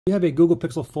You have a Google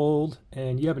Pixel Fold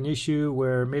and you have an issue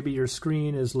where maybe your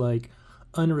screen is like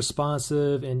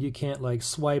unresponsive and you can't like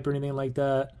swipe or anything like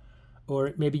that,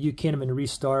 or maybe you can't even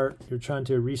restart. You're trying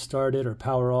to restart it or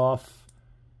power off,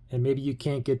 and maybe you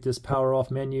can't get this power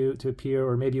off menu to appear,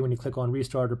 or maybe when you click on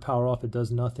restart or power off it does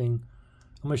nothing.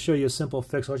 I'm going to show you a simple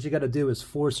fix. All you got to do is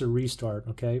force a restart,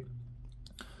 okay?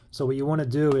 So what you want to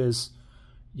do is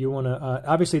you want to,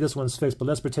 obviously this one's fixed, but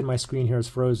let's pretend my screen here is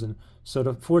frozen. So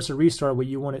to force a restart, what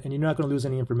you want to, and you're not going to lose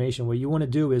any information, what you want to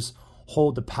do is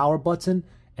hold the power button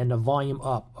and the volume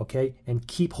up, okay? And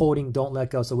keep holding, don't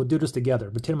let go. So we'll do this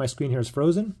together. Pretend my screen here is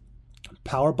frozen.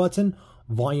 Power button,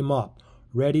 volume up.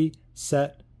 Ready,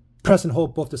 set, press and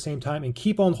hold both at the same time, and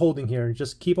keep on holding here. And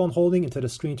just keep on holding until the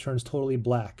screen turns totally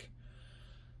black.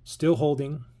 Still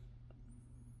holding.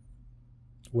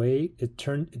 Wait,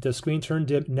 the screen turned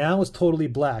dim. Now it's totally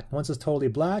black. Once it's totally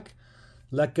black,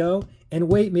 let go and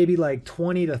wait maybe like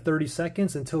 20 to 30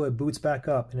 seconds until it boots back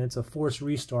up, and it's a forced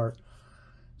restart.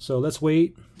 So let's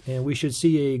wait, and we should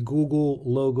see a Google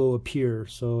logo appear.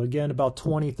 So again, about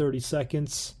 20-30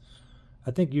 seconds.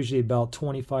 I think usually about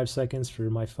 25 seconds for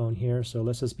my phone here. So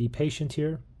let's just be patient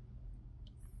here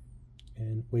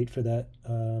and wait for that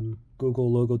Google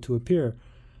logo to appear.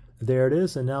 There it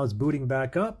is, and now it's booting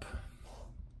back up.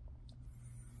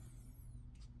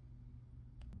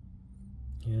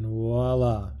 And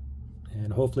voila.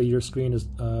 And hopefully your screen is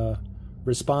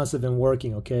responsive and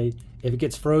working, okay? If it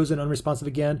gets frozen, unresponsive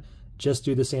again, just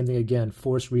do the same thing again.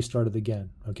 Force restart it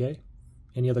again, okay?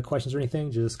 Any other questions or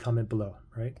anything, just comment below,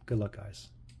 right? Good luck, guys.